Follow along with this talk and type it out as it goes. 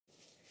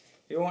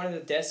If you wanted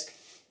a desk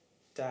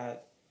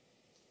that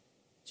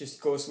just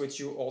goes with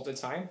you all the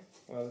time,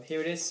 well,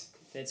 here it is.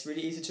 It's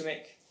really easy to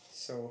make.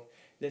 So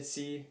let's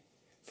see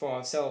for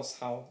ourselves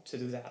how to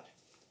do that.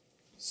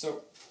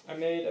 So I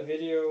made a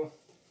video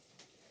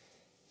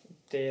a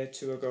day or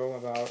two ago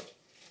about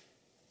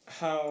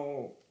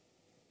how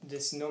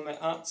this nomad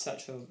art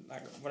satchel,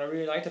 like what I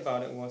really liked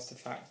about it was the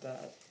fact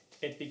that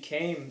it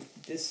became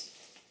this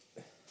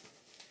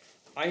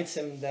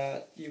item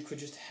that you could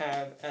just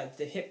have at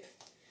the hip,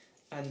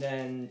 and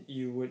then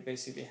you would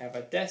basically have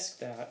a desk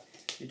that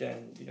you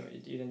then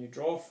you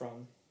draw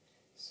from.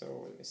 So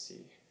let me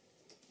see,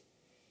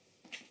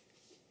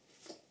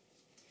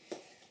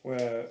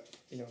 where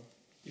you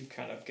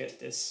kind of get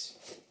this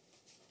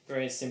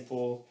very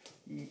simple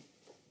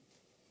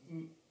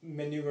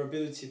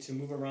maneuverability to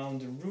move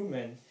around the room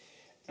in.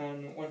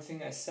 And one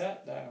thing I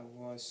said there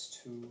was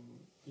to,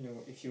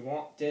 if you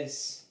want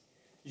this,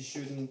 you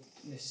shouldn't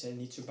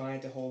necessarily need to buy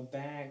the whole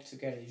bag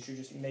together. You should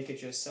just make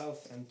it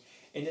yourself. And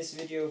in this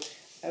video,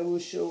 I will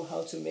show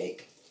how to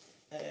make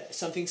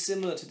something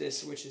similar to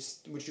this, which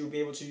you'll be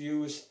able to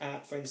use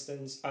at, for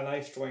instance, a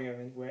live drawing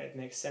event where it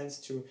makes sense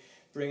to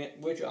bring it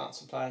with your art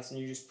supplies and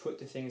you just put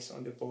the things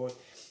on the board.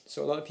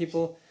 So a lot of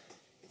people,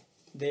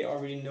 they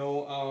already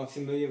are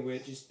familiar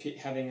with just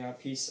having a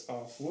piece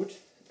of wood,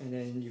 and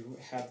then you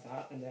have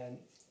that, and then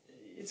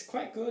it's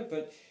quite good,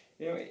 but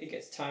it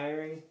gets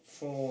tiring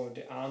for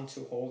the arm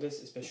to hold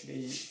this,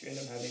 especially if you end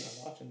up having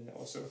a lot, and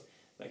also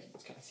like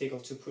it's kind of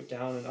difficult to put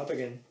down and up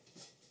again.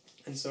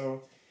 And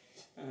so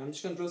I'm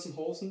just going to drill some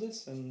holes in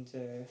this, and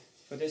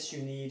for this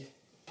you need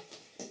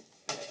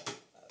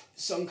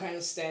some kind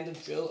of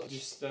standard drill,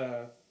 just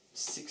a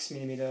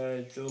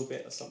 6mm drill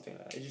bit or something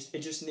like that. It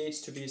just needs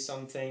to be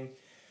something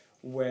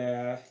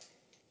where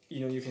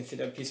you can fit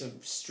a piece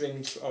of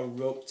string or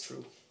rope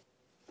through.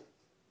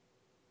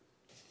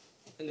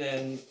 And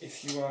then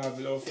if you are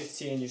below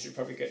 15, you should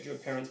probably get your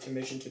parents'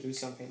 permission to do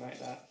something like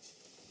that.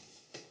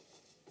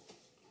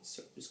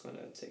 So I'm just going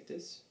to take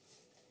this.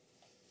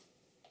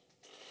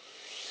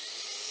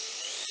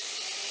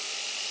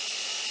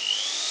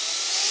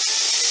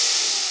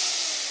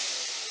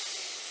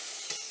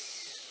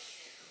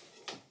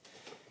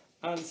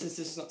 And since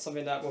this is not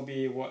something that will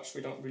be watched,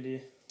 we're not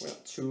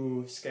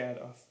too scared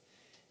of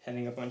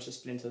having a bunch of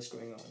splinters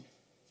going on.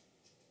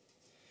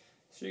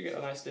 So you get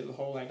a nice little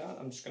hole like that.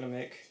 I'm just going to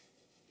make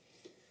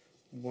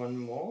one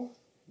more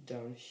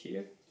down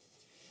here.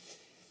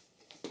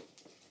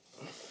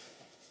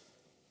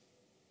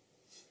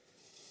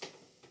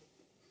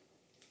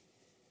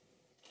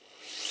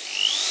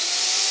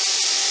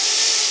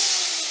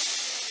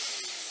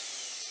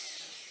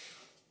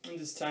 And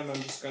this time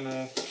I'm just going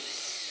to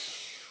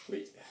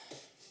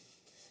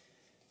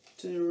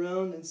turn it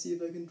around and see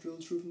if I can drill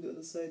through from the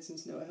other side,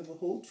 since now I have a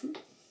hole through.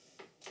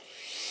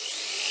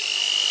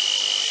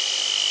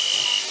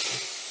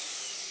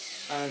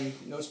 And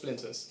no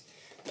splinters.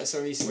 That's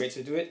an easy way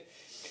to do it.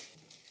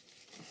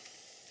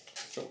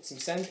 So some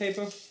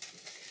sandpaper.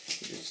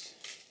 Just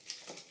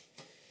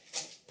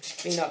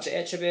clean up the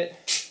edge a bit.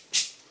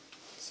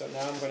 So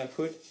now I'm going to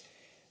put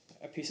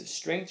a piece of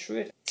string through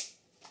it.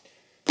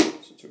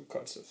 So 2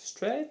 cuts of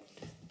thread.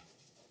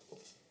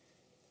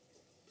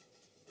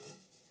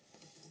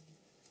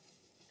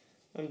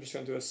 I'm just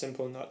going to do a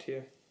simple knot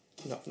here.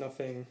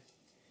 Nothing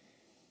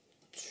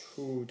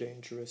too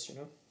dangerous,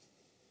 And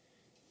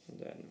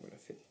then I'm going to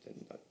fit the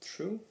nut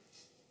through,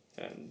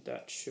 and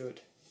that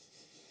should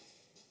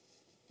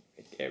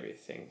make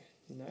everything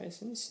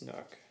nice and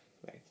snug,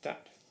 like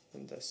that.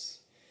 And this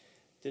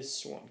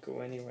won't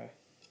go anywhere.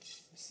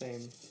 The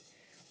same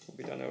will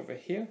be done over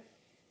here.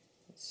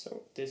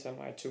 So these are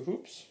my 2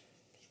 hoops.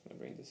 Just going to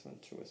bring this one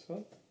through as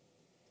well.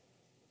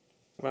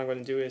 What I'm going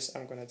to do is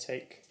I'm going to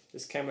take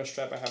this camera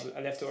strap I have,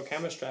 a leftover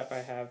camera strap I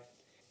have,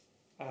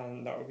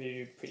 and that would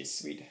be pretty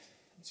sweet.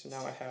 So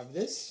now I have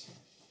this.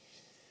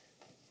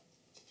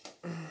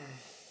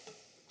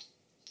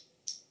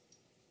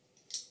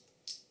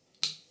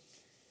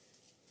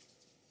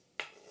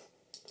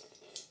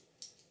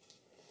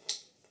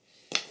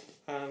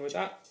 And with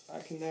that, I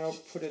can now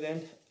put it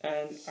in,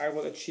 and I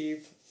will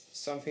achieve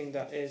something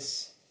that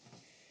is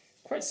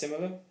quite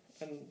similar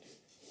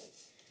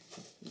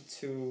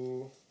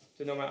to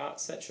the nomad art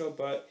satchel,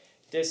 but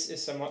this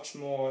is a much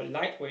more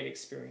lightweight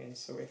experience.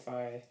 So if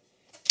I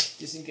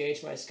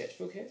disengage my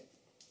sketchbook here,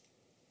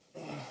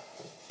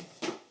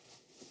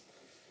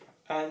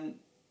 and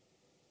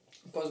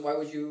of course, why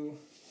would I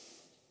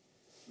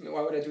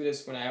do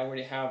this when I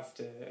already have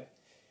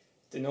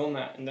the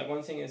nomad? And that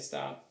one thing is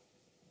that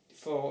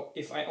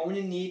if I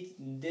only need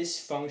this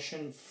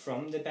function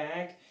from the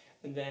bag,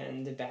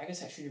 then the bag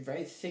is actually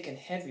very thick and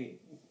heavy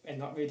and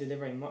not really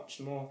delivering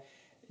much more.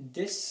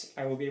 This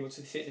I will be able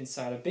to fit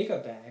inside a bigger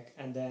bag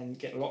and then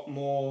get a lot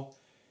more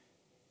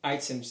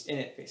items in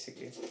it,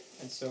 basically.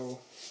 And so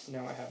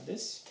now I have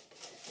this.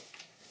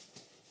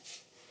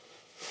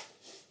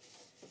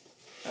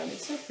 And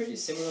it's a pretty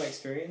similar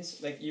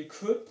experience. Like, you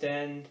could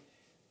then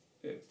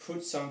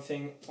put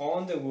something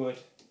on the wood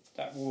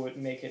that would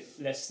make it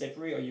less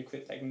slippery, or you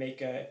could like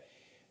make a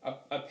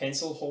a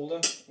pencil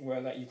holder where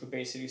like you could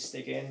basically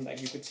stick in,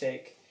 like you could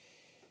take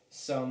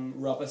some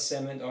rubber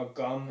cement or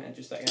gum and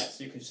just like that,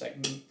 so you could just like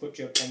put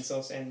your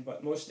pencils in.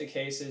 But most of the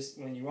cases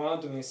when you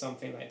are doing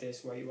something like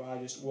this where you are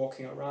just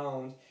walking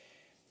around,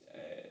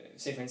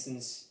 say for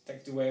instance,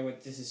 like the way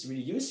what this is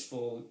really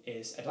useful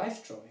is a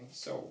life drawing.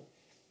 So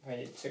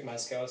I took my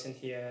skeleton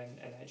here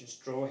and I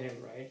just draw him,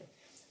 right?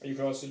 Or you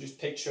can also just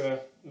picture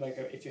like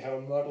if you have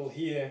a model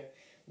here,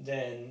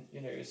 then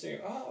you know you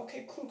say, oh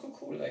okay,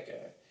 cool, like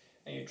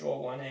and you draw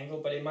one angle,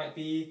 but it might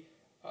be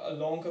a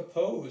longer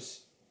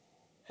pose.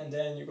 And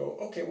then you go,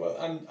 okay, well,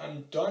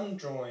 I'm done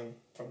drawing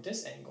from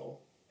this angle.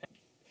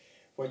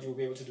 What you'll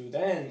be able to do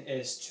then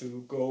is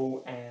to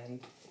go and,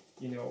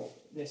 you know,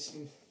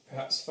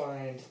 perhaps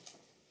find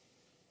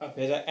a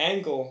better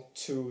angle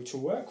to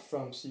work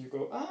from. So you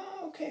go,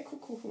 okay,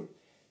 cool.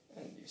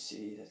 And you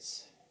see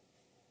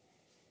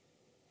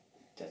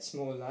that's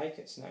more like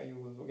it. So now you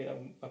will get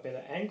a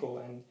better angle.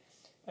 And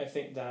I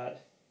think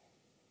that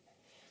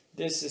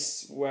this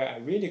is where I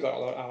really got a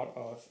lot out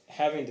of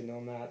having the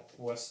Nomad,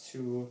 was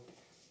to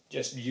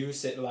just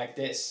use it like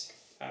this,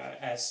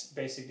 as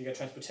basically a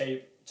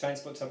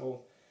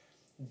transportable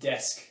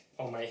desk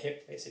on my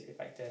hip, basically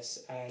like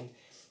this. And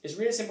it's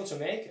really simple to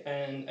make,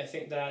 and I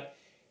think that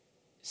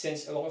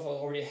since a lot of us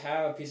already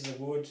have pieces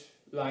of wood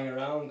lying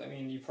around, I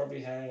mean, you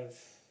probably have,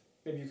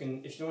 maybe you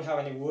can, if you don't have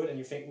any wood and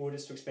you think wood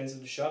is too expensive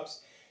in the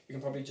shops, you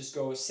can probably just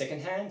go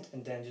secondhand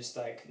and then just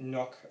like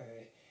knock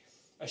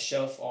a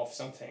shelf off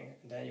something,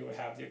 and then you will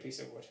have your piece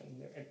of wood.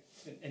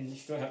 And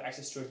if you don't have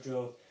access to a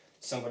drill,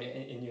 somebody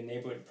in your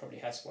neighborhood probably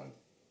has one.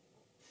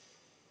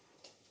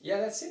 Yeah,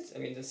 that's it. I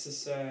mean, this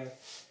is a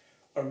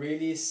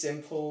really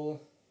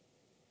simple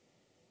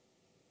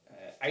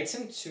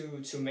item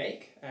to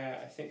make.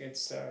 I think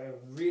it's a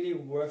really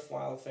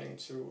worthwhile thing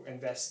to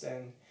invest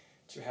in,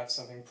 to have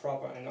something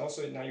proper. And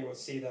also now you will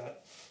see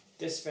that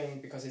this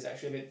thing, because it's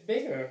actually a bit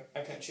bigger,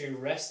 I can actually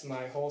rest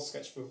my whole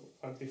sketchbook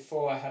on.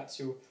 Before I had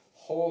to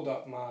hold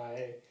up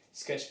my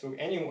sketchbook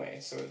anyway,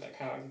 so that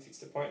kind of defeats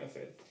the point of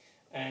it.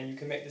 And you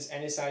can make this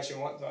any size you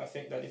want, though I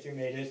think that if you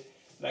made it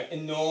like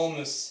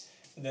enormous,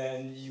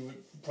 then you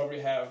would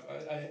probably have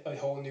a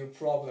whole new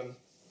problem.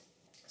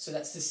 So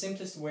that's the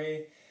simplest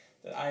way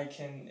that I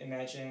can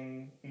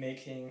imagine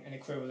making an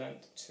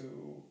equivalent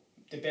to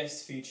the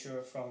best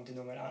feature from the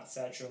Nomad Art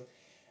Satchel.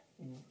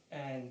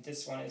 And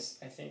this one is,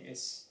 I think,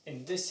 is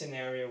in this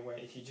scenario where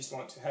if you just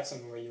want to have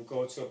something where you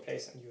go to a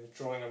place and you're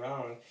drawing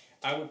around,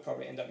 I would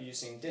probably end up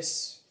using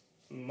this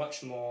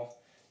much more,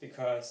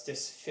 because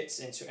this fits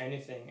into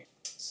anything.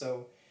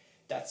 So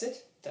that's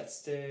it.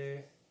 That's the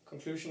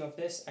conclusion of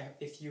this.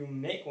 If you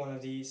make one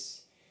of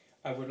these,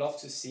 I would love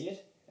to see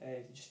it,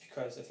 just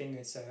because I think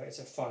it's a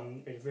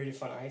really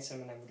fun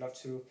item, and I would love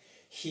to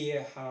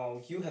hear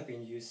how you have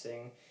been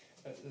using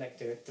like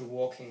the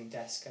walking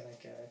desk.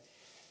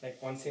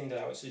 Like one thing that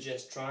I would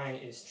suggest trying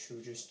is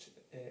to just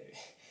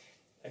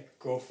like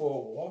go for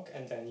a walk,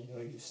 and then you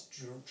know you just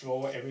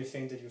draw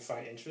everything that you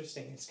find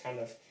interesting. It's kind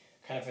of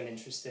an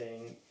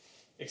interesting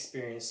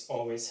experience,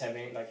 always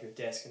having like your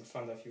desk in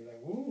front of you,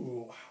 like,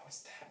 ooh, wow,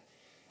 what's that?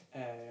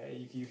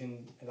 You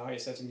can allow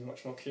yourself to be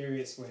much more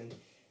curious when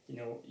you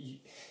know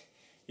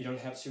you don't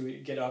have to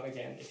get up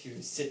again if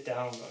you sit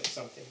down or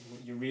something.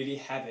 You really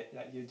have it,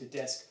 like the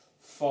desk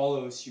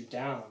follows you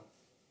down.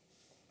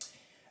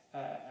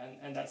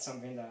 And that's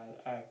something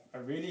that I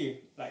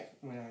really like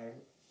when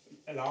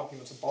I allow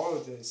people to borrow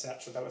the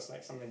satchel. That was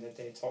like something that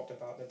they talked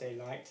about that they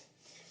liked,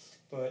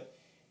 but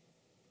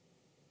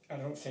I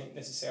don't think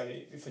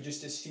necessarily for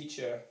just this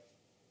feature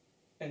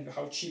and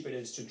how cheap it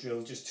is to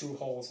drill just 2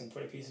 holes and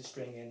put a piece of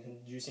string in, and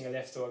using a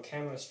leftover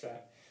camera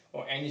strap,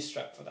 or any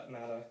strap for that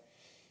matter,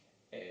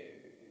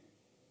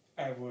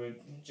 I would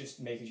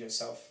just make it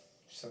yourself.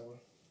 So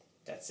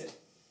that's it.